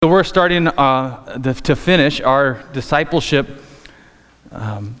So we're starting to finish our discipleship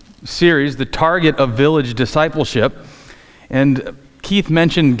series, the target of Village Discipleship. And Keith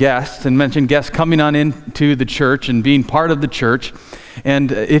mentioned guests coming on into the church and being part of the church.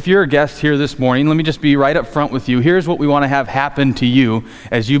 And if you're a guest here this morning, let me just be right up front with you. Here's what we want to have happen to you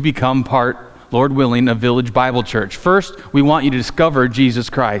as you become part, Lord willing, of Village Bible Church. First, we want you to discover Jesus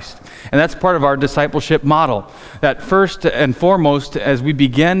Christ. And that's part of our discipleship model. That first and foremost, as we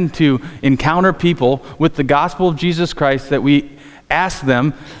begin to encounter people with the gospel of Jesus Christ, that we ask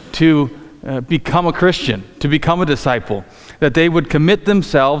them to become a Christian, to become a disciple, that they would commit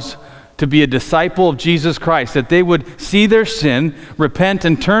themselves to be a disciple of Jesus Christ, that they would see their sin, repent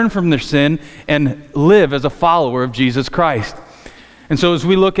and turn from their sin, and live as a follower of Jesus Christ. And so as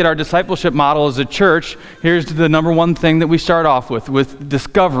we look at our discipleship model as a church, here's the number one thing that we start off with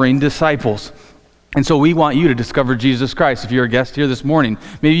discovering disciples. And so we want you to discover Jesus Christ. If you're a guest here this morning,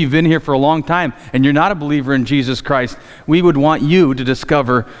 maybe you've been here for a long time and you're not a believer in Jesus Christ, we would want you to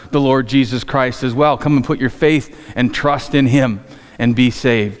discover the Lord Jesus Christ as well. Come and put your faith and trust in Him and be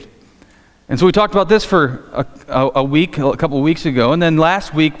saved. And so we talked about this for a couple of weeks ago, and then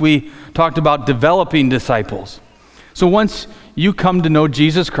last week we talked about developing disciples. So once you come to know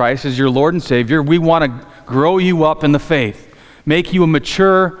Jesus Christ as your Lord and Savior, we want to grow you up in the faith, make you a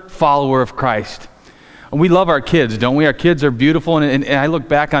mature follower of Christ. And we love our kids, don't we? Our kids are beautiful, and I look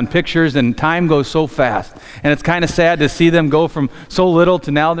back on pictures and time goes so fast. And it's kind of sad to see them go from so little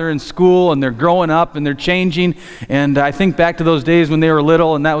to now they're in school and they're growing up and they're changing. And I think back to those days when they were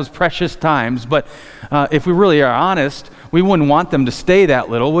little and that was precious times. But if we really are honest, we wouldn't want them to stay that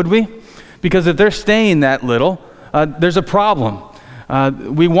little, would we? Because if they're staying that little, there's a problem.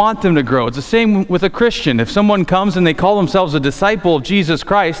 We want them to grow. It's the same with a Christian. If someone comes and they call themselves a disciple of Jesus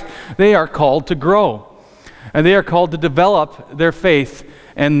Christ, they are called to grow. And they are called to develop their faith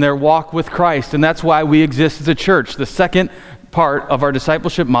and their walk with Christ. And that's why we exist as a church. The second part of our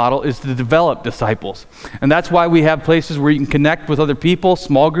discipleship model is to develop disciples. And that's why we have places where you can connect with other people,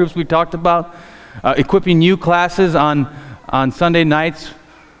 small groups we talked about, equipping you classes on Sunday nights.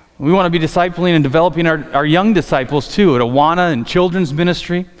 We want to be discipling and developing our young disciples too at Awana and children's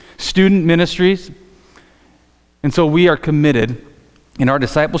ministry, student ministries. And so we are committed in our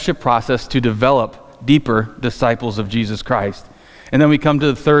discipleship process to develop deeper disciples of Jesus Christ. And then we come to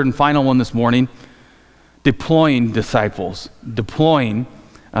the third and final one this morning, deploying disciples. Deploying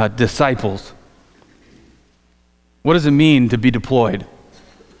disciples. What does it mean to be deployed?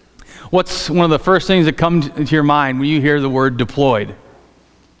 What's one of the first things that comes to your mind when you hear the word deployed?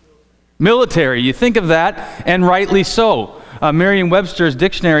 Military. You think of that, and rightly so. Merriam-Webster's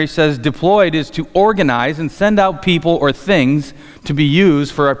dictionary says deployed is to organize and send out people or things to be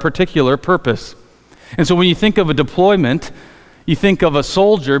used for a particular purpose. And so when you think of a deployment, you think of a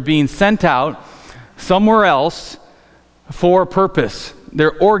soldier being sent out somewhere else for a purpose.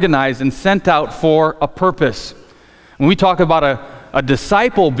 They're organized and sent out for a purpose. When we talk about a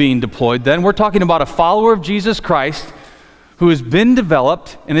disciple being deployed, then we're talking about a follower of Jesus Christ who has been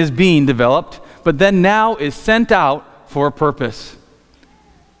developed and is being developed, but then now is sent out for a purpose.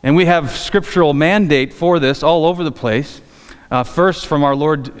 And we have scriptural mandate for this all over the place. First, from our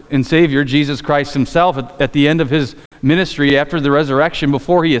Lord and Savior, Jesus Christ Himself, at the end of His ministry after the resurrection,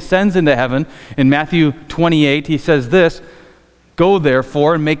 before He ascends into heaven, in Matthew 28, He says this, "Go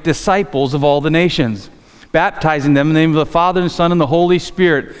therefore and make disciples of all the nations, baptizing them in the name of the Father and Son and the Holy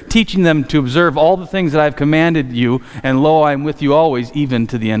Spirit, teaching them to observe all the things that I have commanded you, and lo, I am with you always, even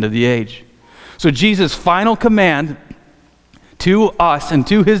to the end of the age." So Jesus' final command to us and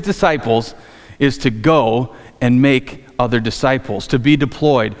to His disciples is to go and make other disciples, to be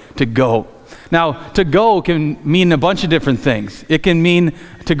deployed, to go. Now, to go can mean a bunch of different things. It can mean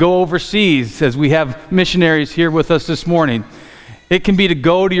to go overseas, as we have missionaries here with us this morning. It can be to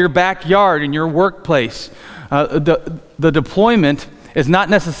go to your backyard in your workplace. The deployment is not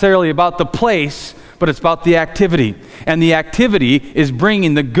necessarily about the place, but it's about the activity. And the activity is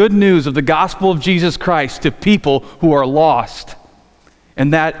bringing the good news of the gospel of Jesus Christ to people who are lost.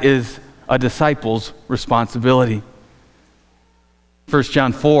 And that is a disciple's responsibility. 1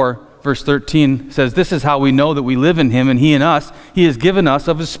 John 4, verse 13 says, "This is how we know that we live in Him and He in us. He has given us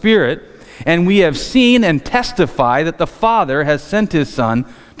of His Spirit, and we have seen and testify that the Father has sent His Son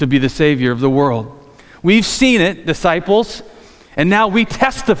to be the Savior of the world." We've seen it, disciples, and now we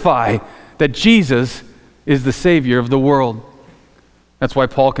testify that Jesus is the Savior of the world. That's why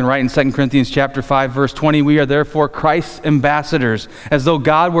Paul can write in 2 Corinthians chapter 5, verse 20, "We are therefore Christ's ambassadors, as though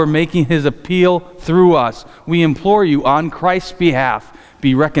God were making His appeal through us. We implore you on Christ's behalf,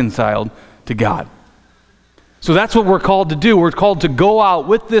 be reconciled to God." So that's what we're called to do. We're called to go out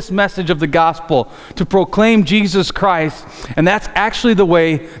with this message of the gospel, to proclaim Jesus Christ. And that's actually the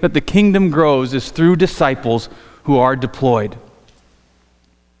way that the kingdom grows, is through disciples who are deployed.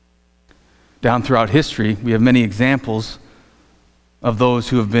 Down throughout history, we have many examples of those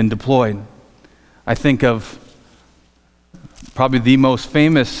who have been deployed. I think of probably the most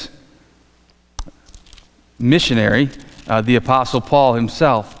famous missionary, the Apostle Paul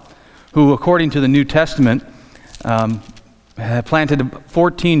himself, who, according to the New Testament, had planted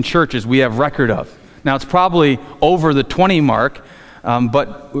 14 churches we have record of. Now, it's probably over the 20 mark,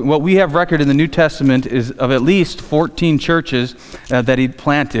 but what we have record in the New Testament is of at least 14 churches that he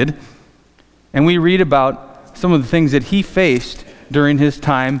planted. And we read about some of the things that he faced during his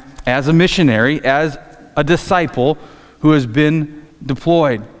time as a missionary, as a disciple who has been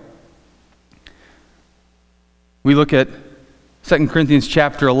deployed. We look at 2 Corinthians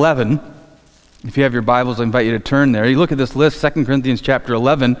chapter 11. If you have your Bibles, I invite you to turn there. You look at this list, 2 Corinthians chapter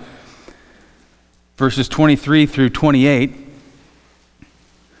 11, verses 23 through 28.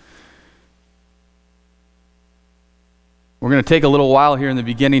 We're going to take a little while here in the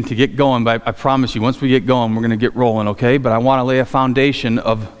beginning to get going, but I promise you, once we get going, we're going to get rolling, okay? But I want to lay a foundation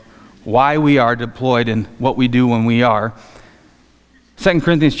of why we are deployed and what we do when we are. 2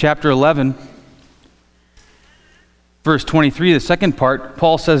 Corinthians chapter 11, verse 23, the second part,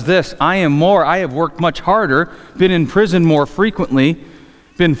 Paul says this: I have worked much harder, been in prison more frequently,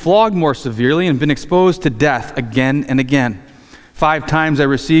 been flogged more severely, and been exposed to death again and again. 5 times I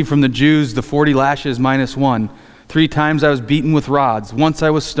received from the Jews the 40 lashes minus 1. 3 times I was beaten with rods. Once I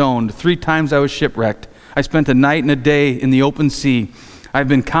was stoned. 3 times I was shipwrecked. I spent a night and a day in the open sea. I have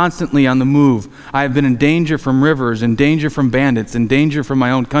been constantly on the move. I have been in danger from rivers, in danger from bandits, in danger from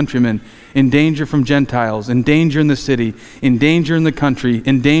my own countrymen, in danger from Gentiles, in danger in the city, in danger in the country,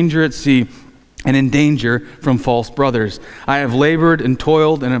 in danger at sea, and in danger from false brothers. I have labored and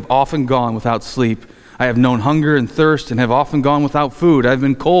toiled and have often gone without sleep. I have known hunger and thirst and have often gone without food. I have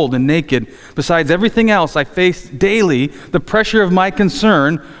been cold and naked. Besides everything else, I face daily the pressure of my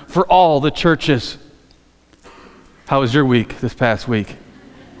concern for all the churches. How was your week this past week?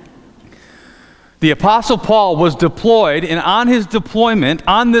 The Apostle Paul was deployed, and on his deployment,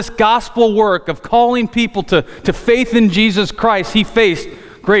 on this gospel work of calling people to faith in Jesus Christ, he faced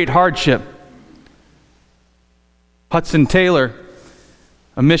great hardship. Hudson Taylor,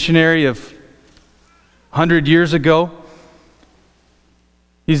 a missionary of 100 years ago,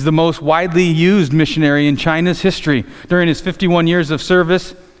 he's the most widely used missionary in China's history. During his 51 years of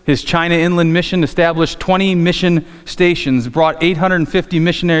service, his China Inland Mission established 20 mission stations, brought 850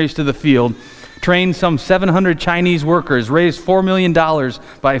 missionaries to the field, trained some 700 Chinese workers, raised $4 million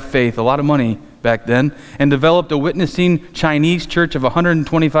by faith, a lot of money back then, and developed a witnessing Chinese church of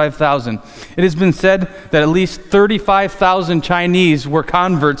 125,000. It has been said that at least 35,000 Chinese were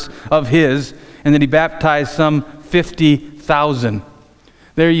converts of his, and that he baptized some 50,000.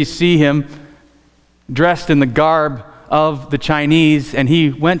 There you see him dressed in the garb of the Chinese, and he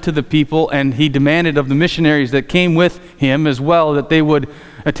went to the people and he demanded of the missionaries that came with him as well that they would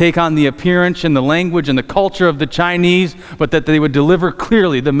take on the appearance and the language and the culture of the Chinese, but that they would deliver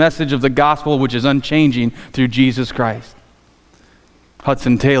clearly the message of the gospel, which is unchanging through Jesus Christ.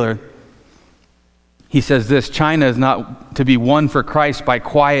 Hudson Taylor, he says this: China is not to be won for Christ by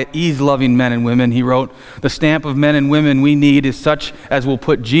quiet, ease-loving men and women. He wrote, the stamp of men and women we need is such as will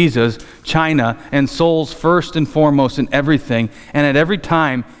put Jesus, China, and souls first and foremost in everything, and at every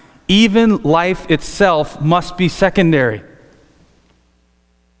time. Even life itself must be secondary.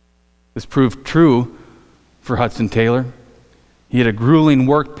 This proved true for Hudson Taylor. He had a grueling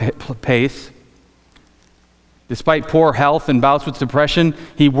work pace. Despite poor health and bouts with depression,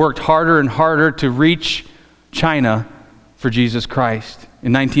 he worked harder and harder to reach China for Jesus Christ.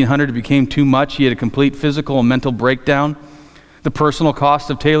 In 1900, it became too much. He had a complete physical and mental breakdown. The personal cost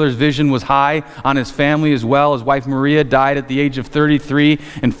of Taylor's vision was high on his family as well. His wife Maria died at the age of 33,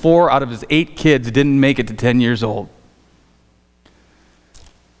 and 4 out of his 8 kids didn't make it to 10 years old.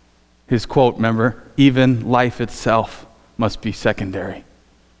 His quote, remember, even life itself must be secondary.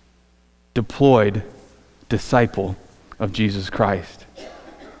 Deployed disciple of Jesus Christ.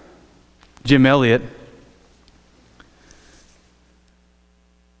 Jim Elliot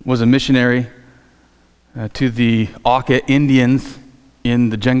was a missionary to the Auca Indians in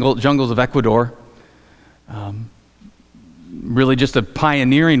the jungles of Ecuador. Really just a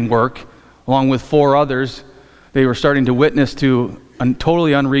pioneering work. Along with 4 others, they were starting to witness to a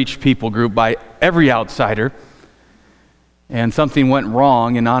totally unreached people group by every outsider. And something went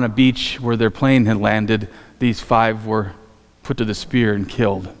wrong, and on a beach where their plane had landed, these 5 were put to the spear and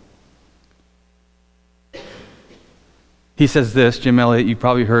killed. He says this, Jim Elliot, you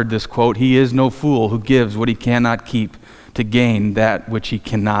probably heard this quote, "He is no fool who gives what he cannot keep to gain that which he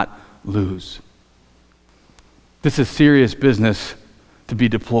cannot lose." This is serious business to be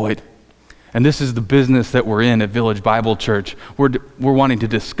deployed. And this is the business that we're in at Village Bible Church. We're wanting to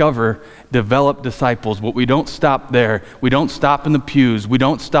discover, develop disciples, but we don't stop there. We don't stop in the pews. We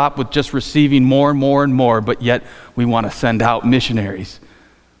don't stop with just receiving more and more and more, but yet we want to send out missionaries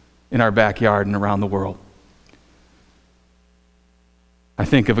in our backyard and around the world. I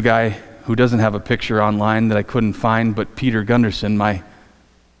think of a guy who doesn't have a picture online that I couldn't find, but Peter Gunderson, my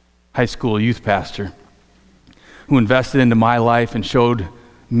high school youth pastor, who invested into my life and showed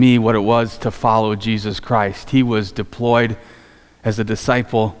me what it was to follow Jesus Christ. He was deployed as a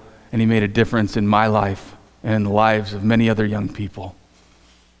disciple, and he made a difference in my life and in the lives of many other young people.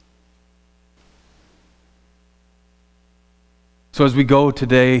 So as we go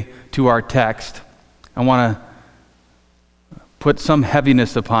today to our text, I want to put some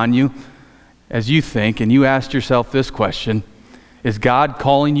heaviness upon you as you think, and you ask yourself this question: is God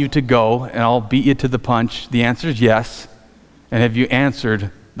calling you to go? And I'll beat you to the punch. The answer is yes. And have you answered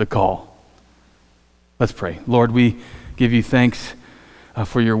the call? Let's pray. Lord, we give you thanks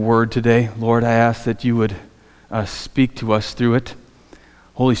for your word today. Lord, I ask that you would speak to us through it.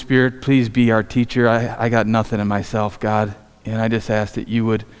 Holy Spirit, please be our teacher. I got nothing in myself, God, and I just ask that you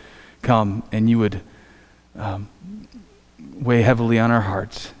would come and you would weigh heavily on our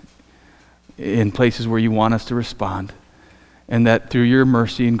hearts in places where you want us to respond, and that through your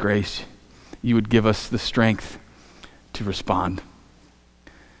mercy and grace, you would give us the strength to respond.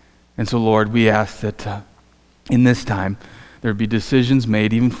 And so, Lord, we ask that in this time, there would be decisions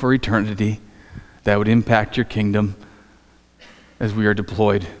made, even for eternity, that would impact your kingdom as we are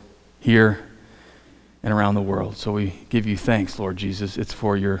deployed here and around the world. So we give you thanks, Lord Jesus. It's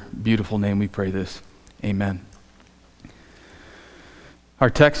for your beautiful name we pray this. Amen. Our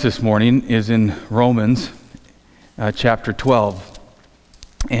text this morning is in Romans chapter 12.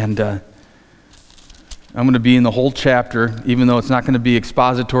 And I'm going to be in the whole chapter, even though it's not going to be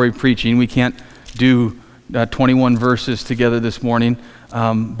expository preaching. We can't do 21 verses together this morning,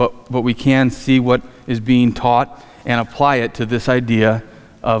 but we can see what is being taught and apply it to this idea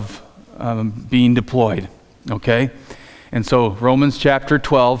of being deployed, okay? And so Romans chapter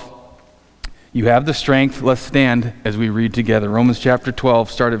 12, you have the strength. Let's stand as we read together. Romans chapter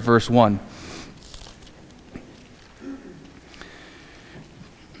 12, start at verse 1.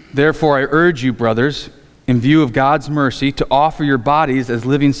 Therefore I urge you, brothers, in view of God's mercy, to offer your bodies as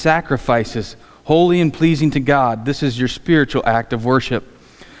living sacrifices, holy and pleasing to God. This is your spiritual act of worship.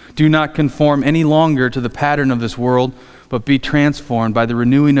 Do not conform any longer to the pattern of this world, but be transformed by the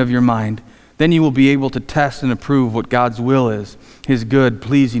renewing of your mind. Then you will be able to test and approve what God's will is, his good,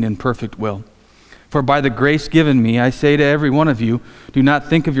 pleasing, and perfect will. For by the grace given me, I say to every one of you, do not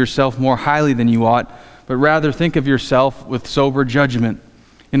think of yourself more highly than you ought, but rather think of yourself with sober judgment,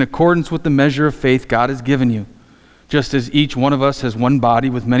 in accordance with the measure of faith God has given you. Just as each one of us has one body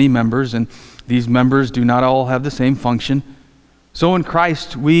with many members, and these members do not all have the same function, so in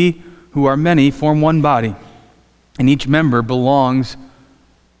Christ we who are many form one body, and each member belongs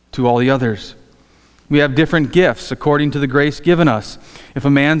to all the others. We have different gifts according to the grace given us. If a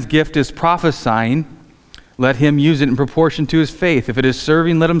man's gift is prophesying, let him use it in proportion to his faith. If it is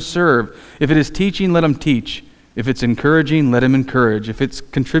serving, let him serve. If it is teaching, let him teach. If it's encouraging, let him encourage. If it's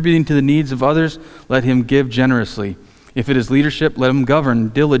contributing to the needs of others, let him give generously. If it is leadership, let him govern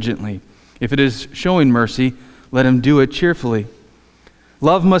diligently. If it is showing mercy, let him do it cheerfully.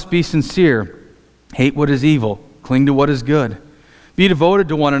 Love must be sincere. Hate what is evil. Cling to what is good. Be devoted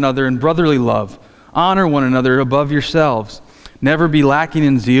to one another in brotherly love. Honor one another above yourselves. Never be lacking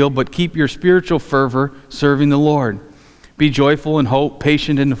in zeal, but keep your spiritual fervor serving the Lord. Be joyful in hope,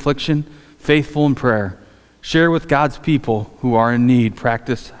 patient in affliction, faithful in prayer. Share with God's people who are in need.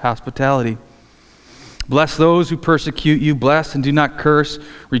 Practice hospitality. Bless those who persecute you. Bless and do not curse.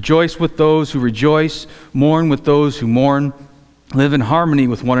 Rejoice with those who rejoice. Mourn with those who mourn. Live in harmony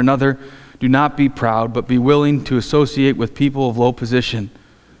with one another. Do not be proud, but be willing to associate with people of low position.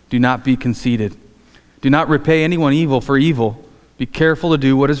 Do not be conceited. Do not repay anyone evil for evil. Be careful to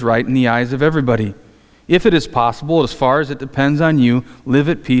do what is right in the eyes of everybody. If it is possible, as far as it depends on you, live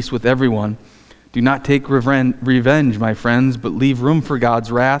at peace with everyone. Do not take revenge, my friends, but leave room for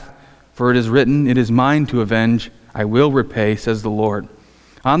God's wrath. For it is written, "It is mine to avenge. I will repay," says the Lord.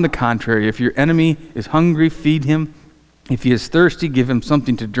 On the contrary, if your enemy is hungry, feed him. If he is thirsty, give him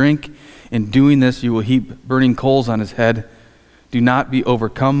something to drink. In doing this, you will heap burning coals on his head. Do not be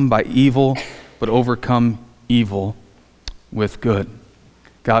overcome by evil, but overcome evil with good.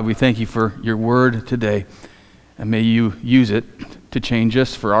 God, we thank you for your word today. and may you use it to change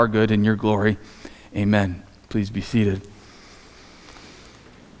us for our good and your glory. Amen. Please be seated.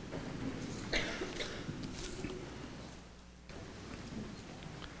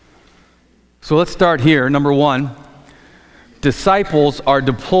 So let's start here. Number one, disciples are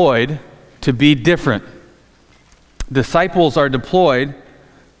deployed to be different. Disciples are deployed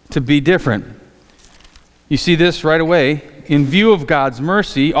to be different. You see this right away. In view of God's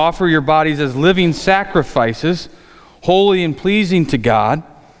mercy, offer your bodies as living sacrifices, holy and pleasing to God.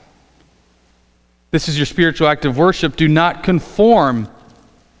 This is your spiritual act of worship. Do not conform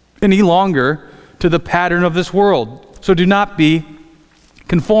any longer to the pattern of this world. So do not be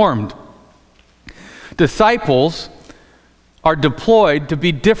conformed. Disciples are deployed to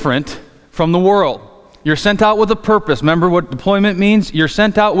be different from the world. You're sent out with a purpose. Remember what deployment means? You're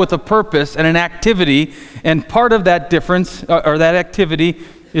sent out with a purpose and an activity, and part of that difference, or that activity,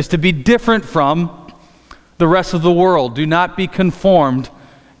 is to be different from the rest of the world. Do not be conformed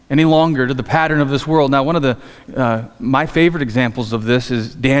any longer to the pattern of this world. Now, one of my favorite examples of this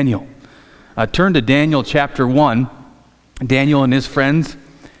is Daniel. Turn to Daniel chapter 1. Daniel and his friends,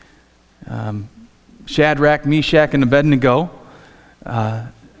 Shadrach, Meshach, and Abednego.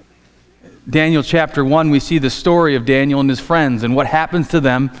 Daniel chapter 1, we see the story of Daniel and his friends and what happens to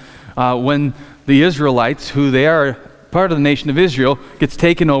them when the Israelites, who they are part of the nation of Israel, gets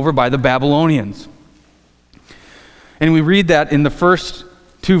taken over by the Babylonians. And we read that in the first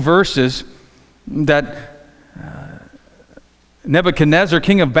two verses that Nebuchadnezzar,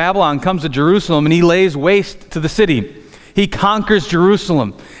 king of Babylon, comes to Jerusalem and he lays waste to the city. He conquers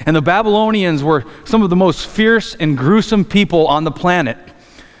Jerusalem. And the Babylonians were some of the most fierce and gruesome people on the planet.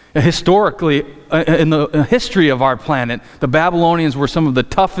 Historically, in the history of our planet, the Babylonians were some of the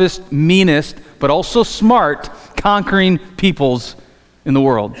toughest, meanest, but also smart, conquering peoples in the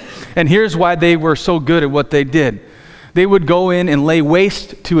world. And here's why they were so good at what they did. They would go in and lay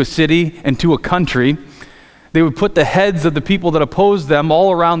waste to a city and to a country. They would put the heads of the people that opposed them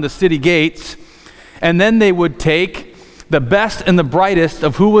all around the city gates, and then they would take the best and the brightest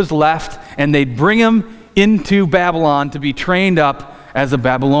of who was left, and they'd bring them into Babylon to be trained up as a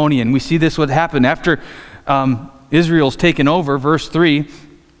Babylonian. We see this would happen after Israel's taken over. Verse 3,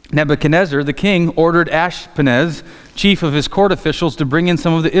 Nebuchadnezzar, the king, ordered Ashpenaz, chief of his court officials, to bring in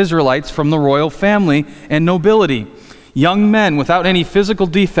some of the Israelites from the royal family and nobility, young men without any physical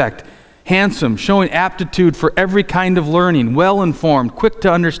defect, handsome, showing aptitude for every kind of learning, well-informed, quick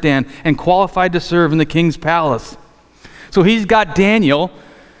to understand, and qualified to serve in the king's palace. So he's got Daniel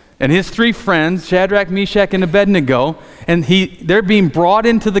and his three friends, Shadrach, Meshach, and Abednego, and they're being brought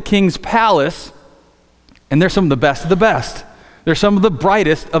into the king's palace, and they're some of the best of the best. They're some of the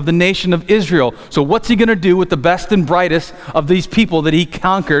brightest of the nation of Israel. So what's he going to do with the best and brightest of these people that he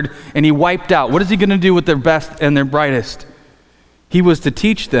conquered and he wiped out? What is he going to do with their best and their brightest? He was to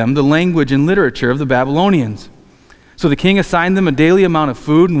teach them the language and literature of the Babylonians. So the king assigned them a daily amount of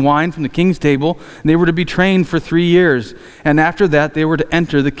food and wine from the king's table, and they were to be trained for 3 years. And after that, they were to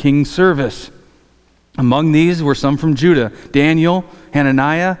enter the king's service. Among these were some from Judah: Daniel,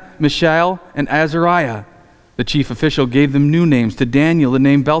 Hananiah, Mishael, and Azariah. The chief official gave them new names: to Daniel the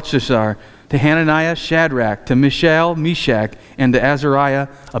name Belteshazzar, to Hananiah Shadrach, to Mishael Meshach, and to Azariah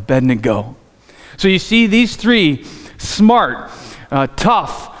Abednego. So you see these three smart,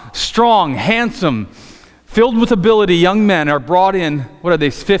 tough, strong, handsome, filled with ability young men are brought in. What are they,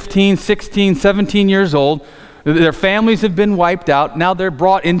 15, 16, 17 years old? Their families have been wiped out. Now they're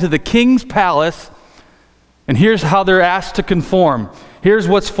brought into the king's palace, and here's how they're asked to conform. Here's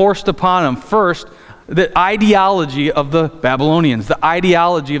what's forced upon them. First, the ideology of the Babylonians. The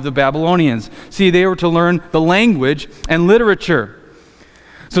ideology of the Babylonians. See, they were to learn the language and literature.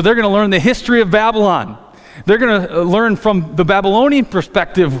 So they're going to learn the history of Babylon. They're going to learn from the Babylonian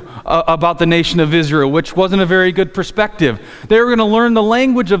perspective about the nation of Israel, which wasn't a very good perspective. They were going to learn the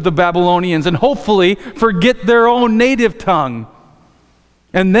language of the Babylonians and hopefully forget their own native tongue.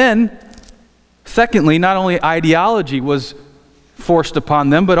 And then, secondly, not only ideology was forced upon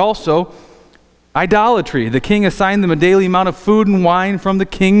them, but also idolatry. The king assigned them a daily amount of food and wine from the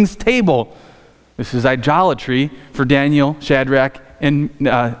king's table. This is idolatry for Daniel, Shadrach, and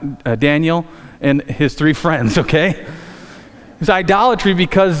Daniel and his three friends, okay? It's idolatry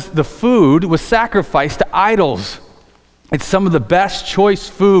because the food was sacrificed to idols. It's some of the best choice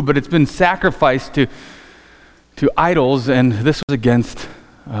food, but it's been sacrificed to idols, and this was against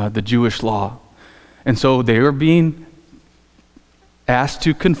the Jewish law. And so they were being asked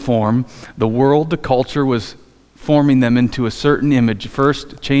to conform. The world, the culture was forming them into a certain image.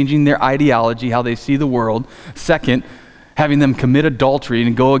 First, changing their ideology, how they see the world. Second, having them commit adultery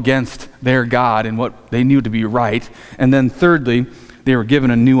and go against their God and what they knew to be right. And then thirdly, they were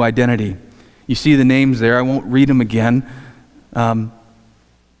given a new identity. You see the names there. I won't read them again.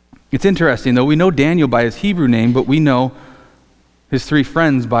 It's interesting, though. We know Daniel by his Hebrew name, but we know his three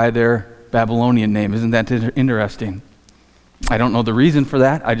friends by their Babylonian name. Isn't that interesting? I don't know the reason for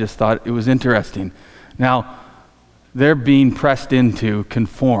that. I just thought it was interesting. Now, they're being pressed into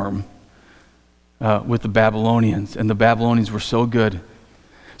conform with the Babylonians, and the Babylonians were so good.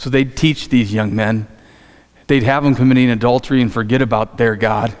 So they'd teach these young men. They'd have them committing adultery and forget about their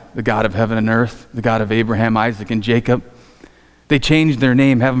God, the God of heaven and earth, the God of Abraham, Isaac, and Jacob. They change their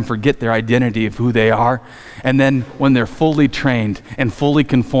name, have them forget their identity of who they are, and then when they're fully trained and fully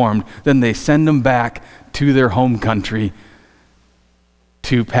conformed, then they send them back to their home country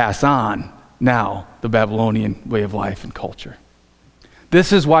to pass on now the Babylonian way of life and culture.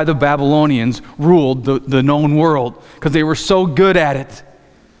 This is why the Babylonians ruled the known world, because they were so good at it.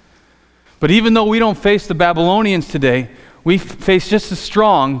 But even though we don't face the Babylonians today, we face just as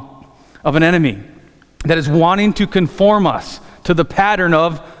strong of an enemy that is wanting to conform us to the pattern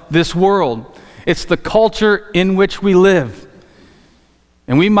of this world. It's the culture in which we live.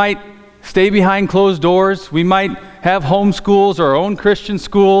 And we might stay behind closed doors. We might have home schools or our own Christian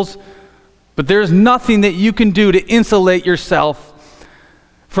schools. But there's nothing that you can do to insulate yourself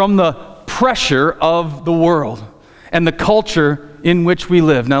from the pressure of the world and the culture in which we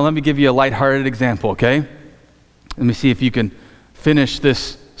live. Now let me give you a lighthearted example, okay? Let me see if you can finish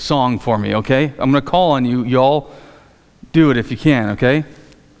this song for me, okay? I'm going to call on you. Y'all do it if you can, okay?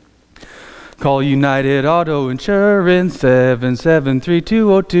 Call United Auto Insurance,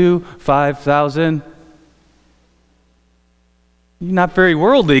 773-202-5000. You're not very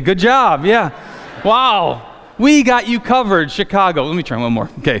worldly. Good job, yeah. Wow. We got you covered, Chicago. Let me try one more.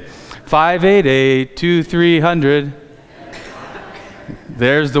 Okay. 588-2300.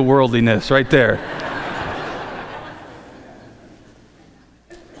 There's the worldliness right there.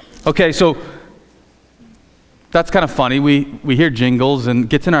 Okay, so that's kind of funny. We hear jingles and it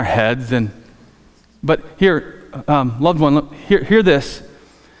gets in our heads. But here, loved one, hear this.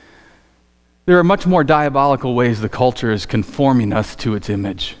 There are much more diabolical ways the culture is conforming us to its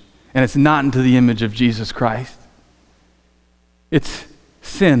image. And it's not into the image of Jesus Christ. It's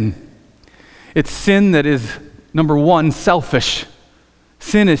sin. It's sin that is, number one, selfish.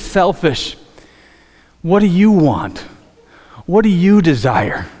 Sin is selfish. What do you want? What do you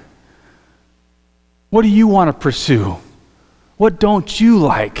desire? What do you want to pursue? What don't you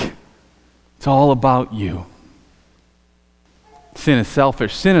like? It's all about you. Sin is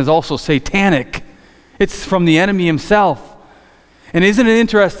selfish. Sin is also satanic. It's from the enemy himself. And isn't it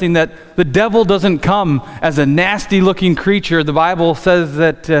interesting that the devil doesn't come as a nasty-looking creature? The Bible says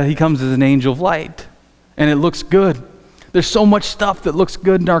that he comes as an angel of light, and it looks good. There's so much stuff that looks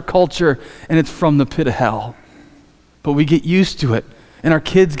good in our culture, and it's from the pit of hell. But we get used to it, and our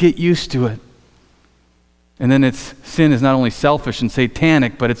kids get used to it. And then sin is not only selfish and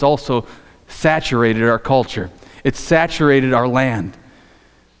satanic, but it's also saturated our culture. It's saturated our land.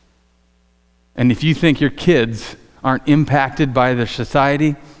 And if you think your kids aren't impacted by their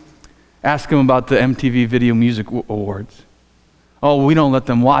society, ask them about the MTV Video Music Awards. Oh, we don't let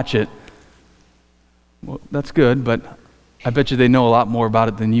them watch it. Well, that's good, but I bet you they know a lot more about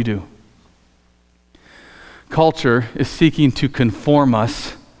it than you do. Culture is seeking to conform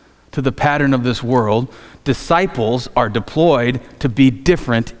us to the pattern of this world. Disciples are deployed to be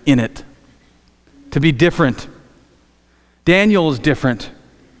different in it. To be different. Daniel is different.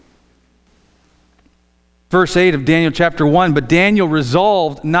 Verse 8 of Daniel chapter 1, but Daniel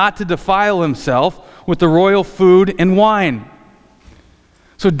resolved not to defile himself with the royal food and wine.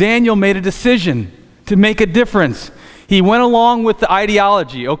 So Daniel made a decision to make a difference. He went along with the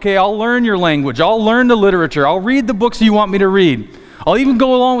ideology. Okay, I'll learn your language. I'll learn the literature. I'll read the books you want me to read. I'll even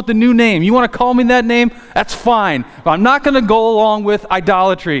go along with the new name. You want to call me that name? That's fine. But I'm not going to go along with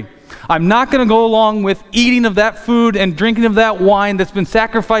idolatry. I'm not going to go along with eating of that food and drinking of that wine that's been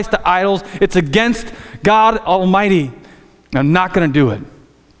sacrificed to idols. It's against God Almighty. I'm not going to do it.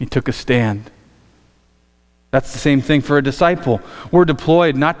 He took a stand. That's the same thing for a disciple. We're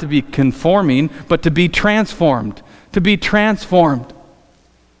deployed not to be conforming, but to be transformed. To be transformed.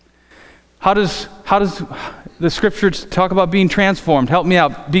 How does the scriptures talk about being transformed? Help me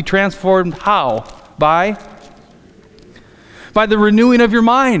out. Be transformed how? By the renewing of your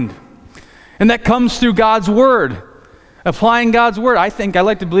mind. And that comes through God's word. Applying God's word. I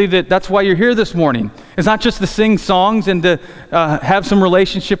like to believe that that's why you're here this morning. It's not just to sing songs and to have some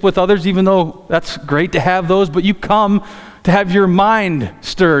relationship with others, even though that's great to have those, but you come to have your mind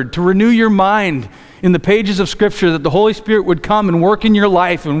stirred, to renew your mind in the pages of Scripture, that the Holy Spirit would come and work in your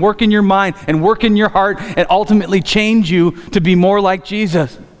life and work in your mind and work in your heart and ultimately change you to be more like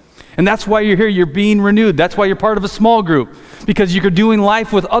Jesus. And that's why you're here. You're being renewed. That's why you're part of a small group, because you're doing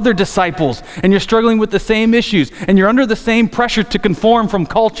life with other disciples and you're struggling with the same issues and you're under the same pressure to conform from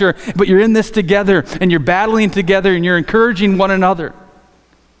culture, but you're in this together and you're battling together and you're encouraging one another.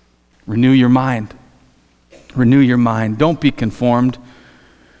 Renew your mind. Renew your mind. Don't be conformed.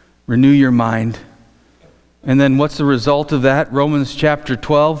 Renew your mind. And then what's the result of that? Romans chapter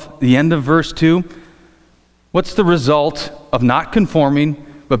 12, the end of verse 2. What's the result of not conforming,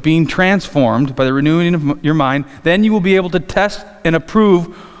 but being transformed by the renewing of your mind? Then you will be able to test and approve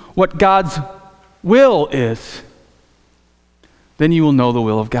what God's will is. Then you will know the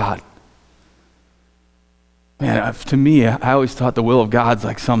will of God. Man, to me, I always thought the will of God's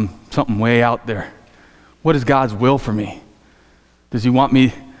like something way out there. What is God's will for me? Does he want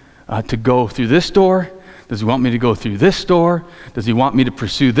me to go through this door? Does he want me to go through this door? Does he want me to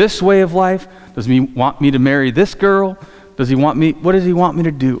pursue this way of life? Does he want me to marry this girl? What does he want me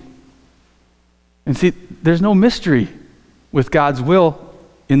to do? And see, there's no mystery with God's will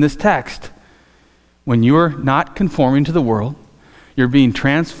in this text. When you're not conforming to the world, you're being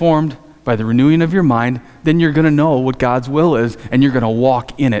transformed by the renewing of your mind, then you're going to know what God's will is, and you're going to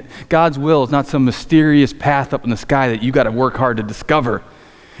walk in it. God's will is not some mysterious path up in the sky that you got to work hard to discover.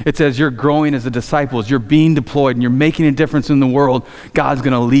 It's as you're growing as a disciple, as you're being deployed and you're making a difference in the world, God's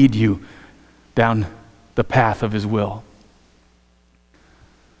going to lead you down the path of his will.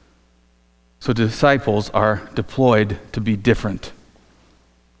 So disciples are deployed to be different.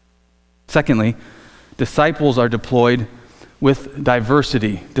 Secondly, disciples are deployed with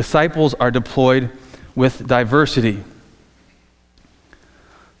diversity. Disciples are deployed with diversity.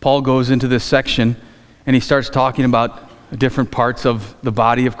 Paul goes into this section and he starts talking about different parts of the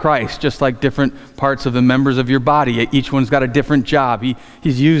body of Christ, just like different parts of the members of your body. Each one's got a different job.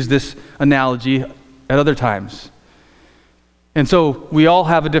 He's used this analogy at other times. And so we all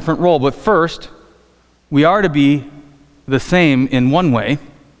have a different role, but first, we are to be the same in one way.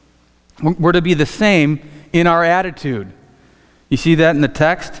 We're to be the same in our attitude. You see that in the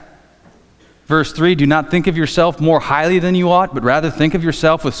text? Verse 3, do not think of yourself more highly than you ought, but rather think of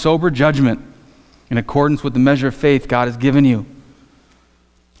yourself with sober judgment, in accordance with the measure of faith God has given you.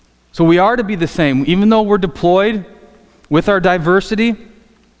 So we are to be the same. Even though we're deployed with our diversity,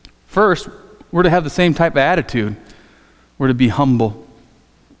 first, we're to have the same type of attitude. We're to be humble.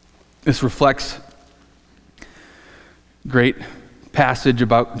 This reflects a great passage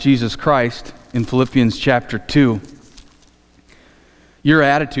about Jesus Christ in Philippians chapter 2. Your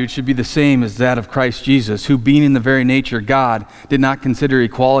attitude should be the same as that of Christ Jesus, who being in the very nature God, did not consider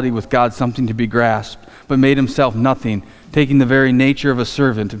equality with God something to be grasped, but made himself nothing, taking the very nature of a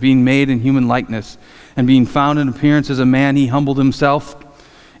servant, being made in human likeness, and being found in appearance as a man, he humbled himself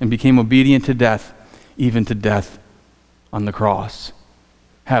and became obedient to death, even to death on the cross.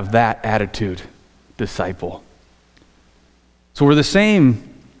 Have that attitude, disciple. So we're the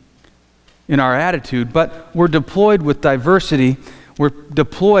same in our attitude, but we're deployed with diversity. We're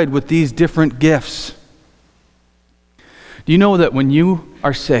deployed with these different gifts. Do you know that when you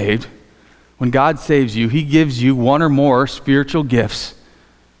are saved, when God saves you, he gives you one or more spiritual gifts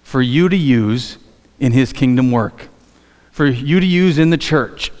for you to use in his kingdom work, for you to use in the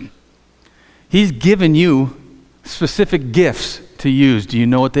church. He's given you specific gifts to use. Do you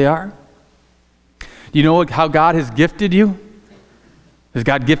know what they are? Do you know how God has gifted you? Has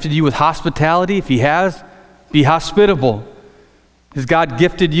God gifted you with hospitality? If he has, be hospitable. Has God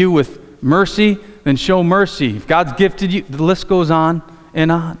gifted you with mercy? Then show mercy. If God's gifted you, the list goes on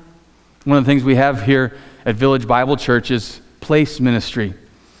and on. One of the things we have here at Village Bible Church is place ministry.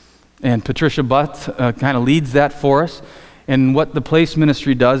 And Patricia Butts kind of leads that for us. And what the place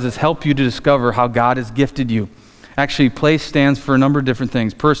ministry does is help you to discover how God has gifted you. Actually, place stands for a number of different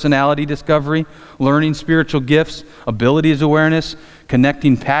things. Personality discovery, learning spiritual gifts, abilities awareness,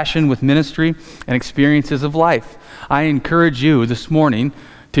 connecting passion with ministry, and experiences of life. I encourage you this morning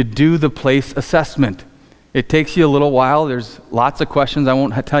to do the place assessment. It takes you a little while. There's lots of questions. I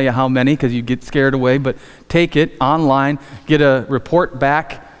won't tell you how many because you get scared away, but take it online, get a report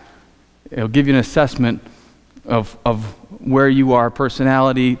back. It'll give you an assessment of where you are,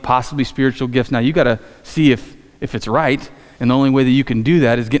 personality, possibly spiritual gifts. Now, you got to see if it's right, and the only way that you can do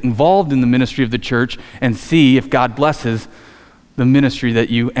that is get involved in the ministry of the church and see if God blesses the ministry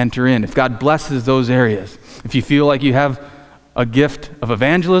that you enter in. If God blesses those areas, if you feel like you have a gift of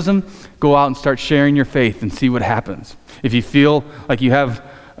evangelism, go out and start sharing your faith and see what happens. If you feel like you have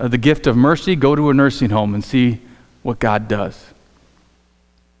the gift of mercy, go to a nursing home and see what God does.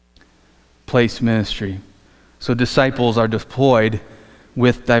 Place ministry. So disciples are deployed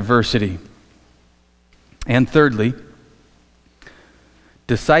with diversity. And thirdly,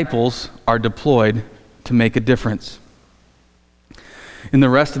 disciples are deployed to make a difference. In the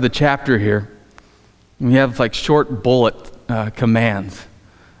rest of the chapter here, we have like short bullet commands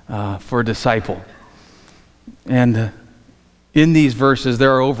for a disciple. And in these verses,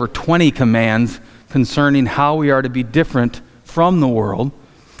 there are over 20 commands concerning how we are to be different from the world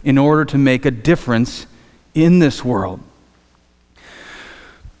in order to make a difference in this world.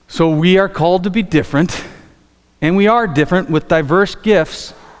 So we are called to be different, and we are different with diverse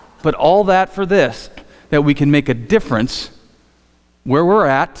gifts, but all that for this, that we can make a difference where we're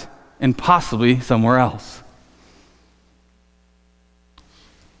at and possibly somewhere else.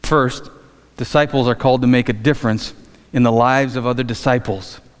 First, disciples are called to make a difference in the lives of other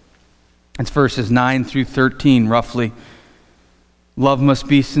disciples. It's verses 9 through 13, roughly. Love must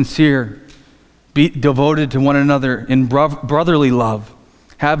be sincere. Be devoted to one another in brotherly love.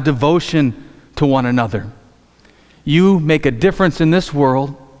 Have devotion to one another. You make a difference in this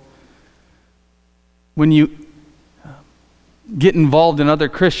world when you get involved in other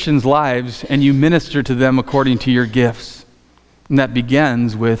Christians' lives and you minister to them according to your gifts. And that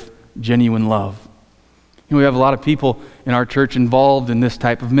begins with genuine love. We have a lot of people in our church involved in this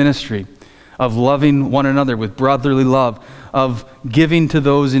type of ministry, of loving one another with brotherly love, of giving to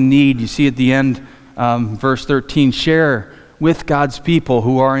those in need. You see at the end, verse 13, share with God's people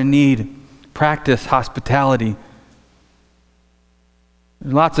who are in need. Practice hospitality.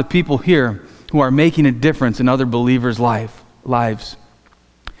 There's lots of people here who are making a difference in other believers' lives.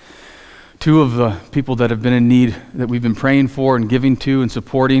 Two of the people that have been in need that we've been praying for and giving to and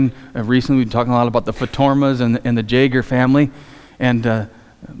supporting, recently we've been talking a lot about the Fatormas and the Jager family. And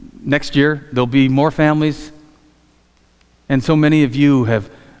next year there'll be more families. And so many of you have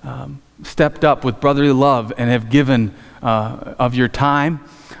stepped up with brotherly love and have given of your time,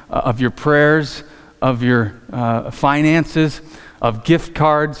 of your prayers, of your finances, of gift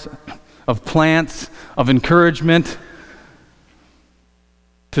cards, of plants, of encouragement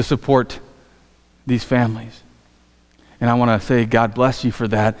to support these families. And I want to say, God bless you for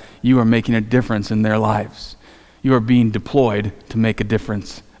that. You are making a difference in their lives. You are being deployed to make a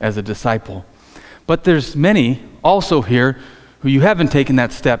difference as a disciple. But there's many also here who you haven't taken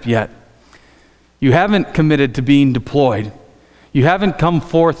that step yet. You haven't committed to being deployed. You haven't come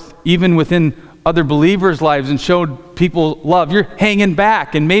forth even within other believers' lives and showed people love. You're hanging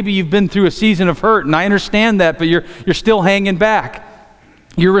back, and maybe you've been through a season of hurt, and I understand that, but you're still hanging back.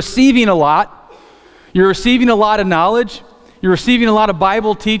 You're receiving a lot. You're receiving a lot of knowledge. You're receiving a lot of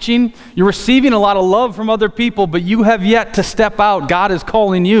Bible teaching. You're receiving a lot of love from other people, but you have yet to step out. God is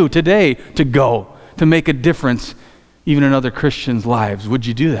calling you today to go, to make a difference even in other Christians' lives. Would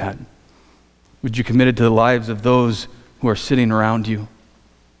you do that? Would you commit it to the lives of those who are sitting around you?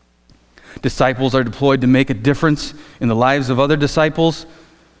 Disciples are deployed to make a difference in the lives of other disciples.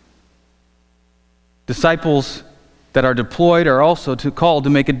 Disciples that are deployed are also called to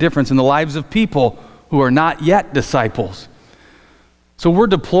make a difference in the lives of people who are not yet disciples. So we're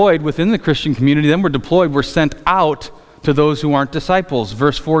deployed within the Christian community, then we're sent out to those who aren't disciples.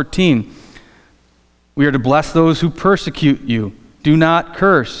 Verse 14, we are to bless those who persecute you. Do not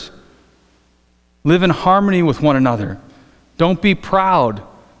curse. Live in harmony with one another. Don't be proud.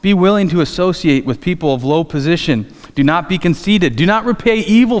 Be willing to associate with people of low position. Do not be conceited. Do not repay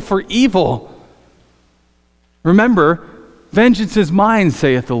evil for evil. Remember, vengeance is mine,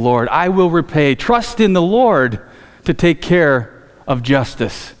 saith the Lord. I will repay. Trust in the Lord to take care of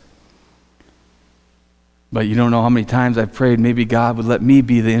justice. But you don't know how many times I've prayed maybe God would let me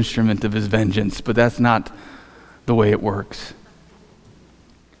be the instrument of his vengeance, but that's not the way it works.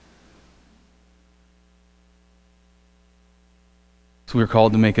 So we're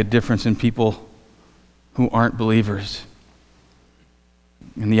called to make a difference in people who aren't believers.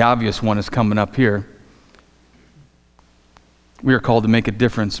 And the obvious one is coming up here. We are called to make a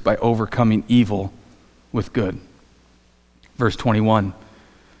difference by overcoming evil with good. Verse 21,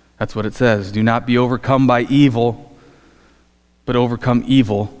 that's what it says. Do not be overcome by evil, but overcome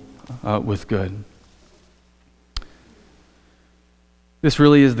evil with good. This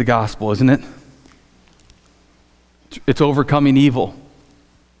really is the gospel, isn't it? It's overcoming evil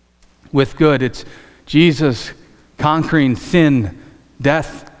with good. It's Jesus conquering sin,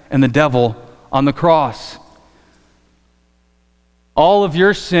 death, and the devil on the cross. All of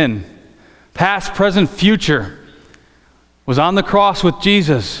your sin, past, present, future, was on the cross with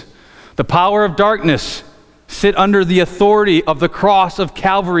Jesus. The power of darkness sit under the authority of the cross of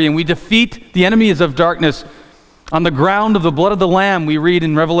Calvary, and we defeat the enemies of darkness on the ground of the blood of the Lamb, we read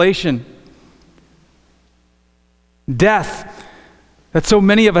in Revelation. Death, that so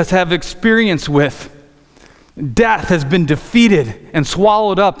many of us have experience with, death has been defeated and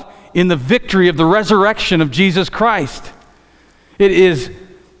swallowed up in the victory of the resurrection of Jesus Christ. It is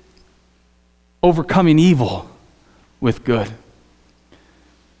overcoming evil with good.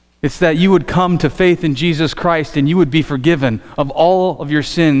 It's that you would come to faith in Jesus Christ and you would be forgiven of all of your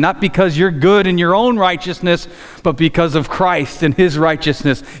sin, not because you're good in your own righteousness, but because of Christ and His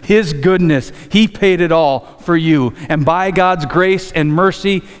righteousness, His goodness. He paid it all for you. And by God's grace and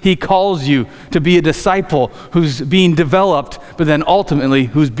mercy, He calls you to be a disciple who's being developed, but then ultimately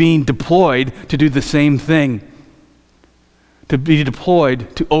who's being deployed to do the same thing. To be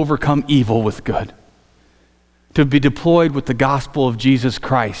deployed to overcome evil with good. To be deployed with the gospel of Jesus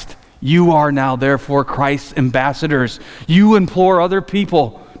Christ. You are now, therefore, Christ's ambassadors. You implore other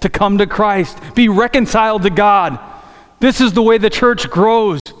people to come to Christ, be reconciled to God. This is the way the church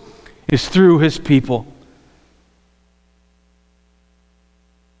grows, is through His people.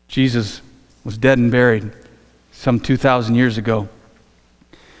 Jesus was dead and buried some 2,000 years ago.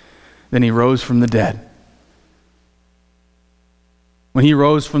 Then He rose from the dead. When He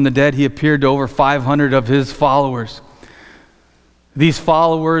rose from the dead, He appeared to over 500 of His followers. These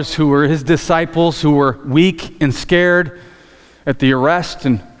followers who were His disciples, who were weak and scared at the arrest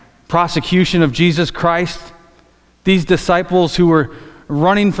and prosecution of Jesus Christ. These disciples who were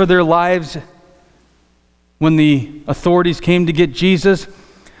running for their lives when the authorities came to get Jesus,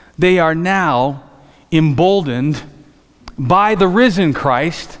 they are now emboldened by the risen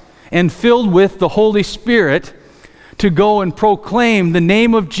Christ and filled with the Holy Spirit to go and proclaim the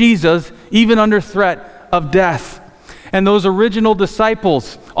name of Jesus, even under threat of death. And those original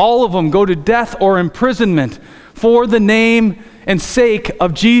disciples, all of them go to death or imprisonment for the name and sake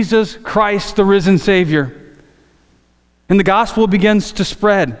of Jesus Christ, the risen Savior. And the gospel begins to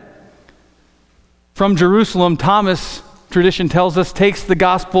spread. From Jerusalem, Thomas, tradition tells us, takes the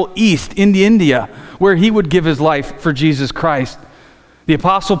gospel east into India, where he would give his life for Jesus Christ. The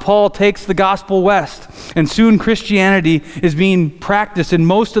Apostle Paul takes the gospel west, and soon Christianity is being practiced in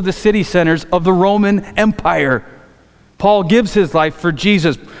most of the city centers of the Roman Empire. Paul gives his life for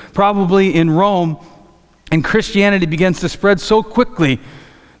Jesus, probably in Rome, and Christianity begins to spread so quickly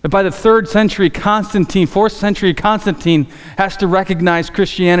that by the 4th century Constantine has to recognize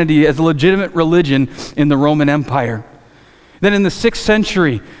Christianity as a legitimate religion in the Roman Empire. Then in the 6th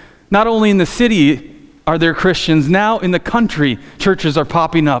century, not only in the city are there Christians, now in the country, churches are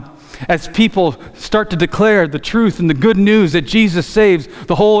popping up. As people start to declare the truth and the good news that Jesus saves,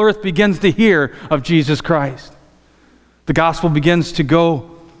 the whole earth begins to hear of Jesus Christ. The gospel begins to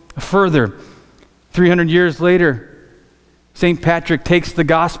go further. 300 years later, St. Patrick takes the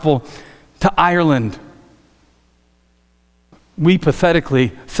gospel to Ireland. We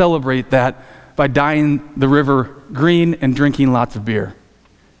pathetically celebrate that by dyeing the river green and drinking lots of beer.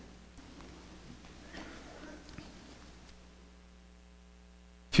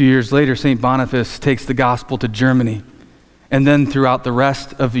 A few years later, St. Boniface takes the gospel to Germany. And then throughout the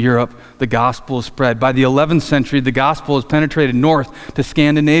rest of Europe, the gospel is spread. By the 11th century, the gospel has penetrated north to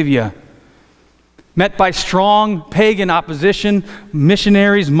Scandinavia. Met by strong pagan opposition,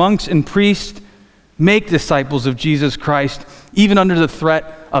 missionaries, monks, and priests make disciples of Jesus Christ, even under the threat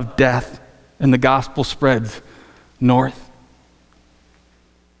of death, and the gospel spreads north.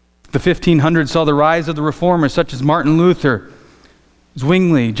 The 1500s saw the rise of the reformers such as Martin Luther,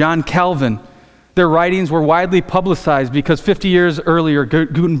 Zwingli, John Calvin. Their writings were widely publicized because 50 years earlier,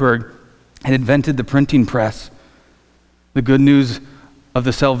 Gutenberg had invented the printing press. The good news of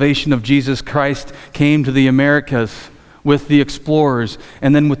the salvation of Jesus Christ came to the Americas with the explorers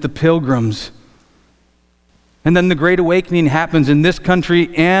and then with the pilgrims. And then the Great Awakening happens in this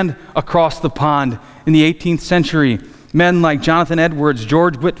country and across the pond in the 18th century. Men like Jonathan Edwards,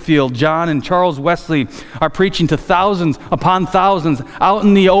 George Whitefield, John and Charles Wesley are preaching to thousands upon thousands out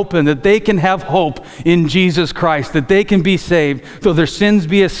in the open that they can have hope in Jesus Christ, that they can be saved. Though their sins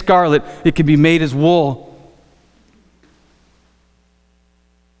be as scarlet, it can be made as wool.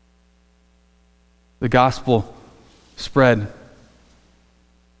 The gospel spread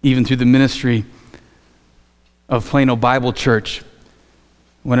even through the ministry of Plano Bible Church,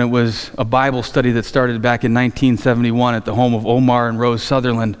 when it was a Bible study that started back in 1971 at the home of Omar and Rose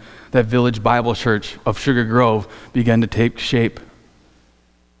Sutherland. That Village Bible Church of Sugar Grove began to take shape.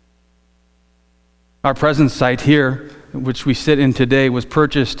 Our present site here, which we sit in today, was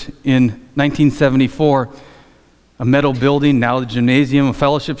purchased in 1974. A metal building, now the gymnasium, a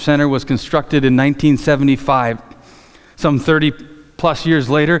fellowship center, was constructed in 1975. Some 30 plus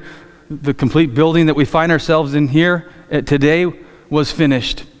years later, the complete building that we find ourselves in here today was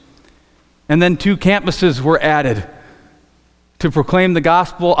finished. And then 2 campuses were added to proclaim the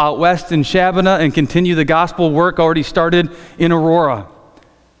gospel out west in Shabana and continue the gospel work already started in Aurora.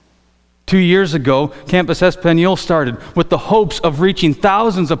 2 years ago, Campus Espanol started with the hopes of reaching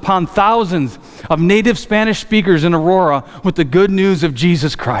thousands upon thousands of native Spanish speakers in Aurora with the good news of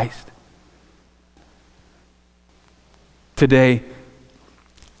Jesus Christ. Today,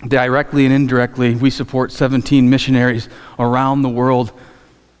 directly and indirectly, we support 17 missionaries around the world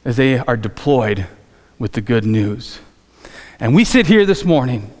as they are deployed with the good news. And we sit here this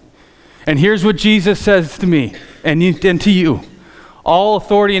morning, and here's what Jesus says to me and to you. All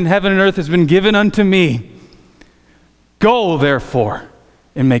authority in heaven and earth has been given unto me. Go, therefore,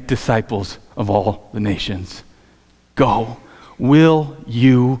 and make disciples of all the nations. Go. Will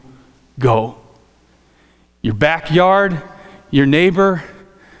you go? Your backyard, your neighbor,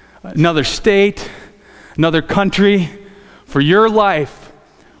 another state, another country, for your life,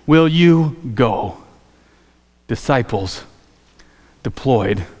 will you go? Disciples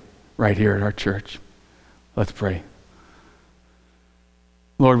deployed right here at our church. Let's pray.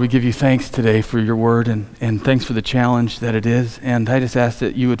 Lord, we give you thanks today for your word and thanks for the challenge that it is. And I just ask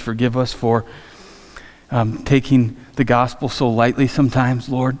that you would forgive us for taking the gospel so lightly sometimes,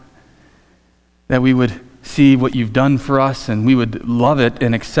 Lord, that we would see what you've done for us and we would love it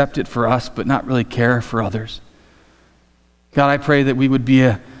and accept it for us, but not really care for others. God, I pray that we would be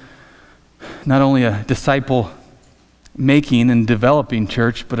not only a disciple-making and developing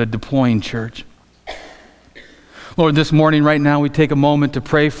church, but a deploying church. Lord, this morning, right now, we take a moment to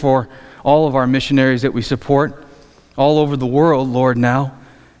pray for all of our missionaries that we support all over the world, Lord, now.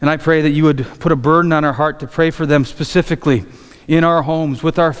 And I pray that you would put a burden on our heart to pray for them specifically in our homes,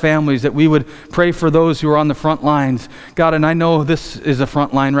 with our families, that we would pray for those who are on the front lines. God, and I know this is a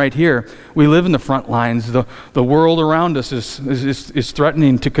front line right here. We live in the front lines. The world around us is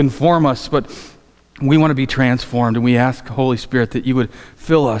threatening to conform us, but we want to be transformed, and we ask, Holy Spirit, that you would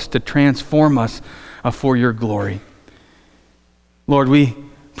fill us to transform us for your glory. Lord, we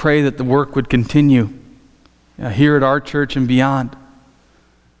pray that the work would continue here at our church and beyond.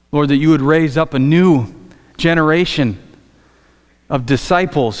 Lord, that you would raise up a new generation of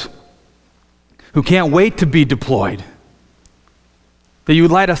disciples who can't wait to be deployed. That you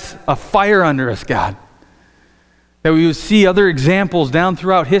would light us a fire under us, God. That we would see other examples down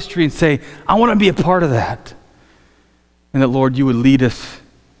throughout history and say, I want to be a part of that. And that, Lord, you would lead us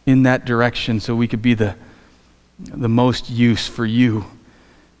in that direction so we could be the most use for you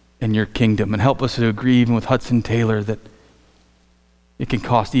and your kingdom. And help us to agree even with Hudson Taylor that it can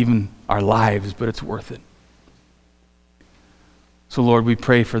cost even our lives, but it's worth it. So, Lord, we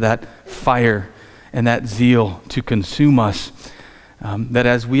pray for that fire and that zeal to consume us, that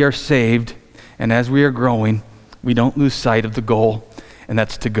as we are saved and as we are growing, we don't lose sight of the goal, and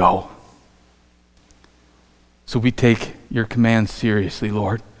that's to go. So we take your command seriously,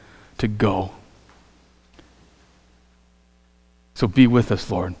 Lord, to go. So be with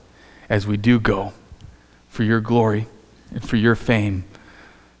us, Lord, as we do go, for your glory and for your fame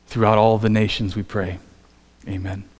throughout all the nations, we pray. Amen.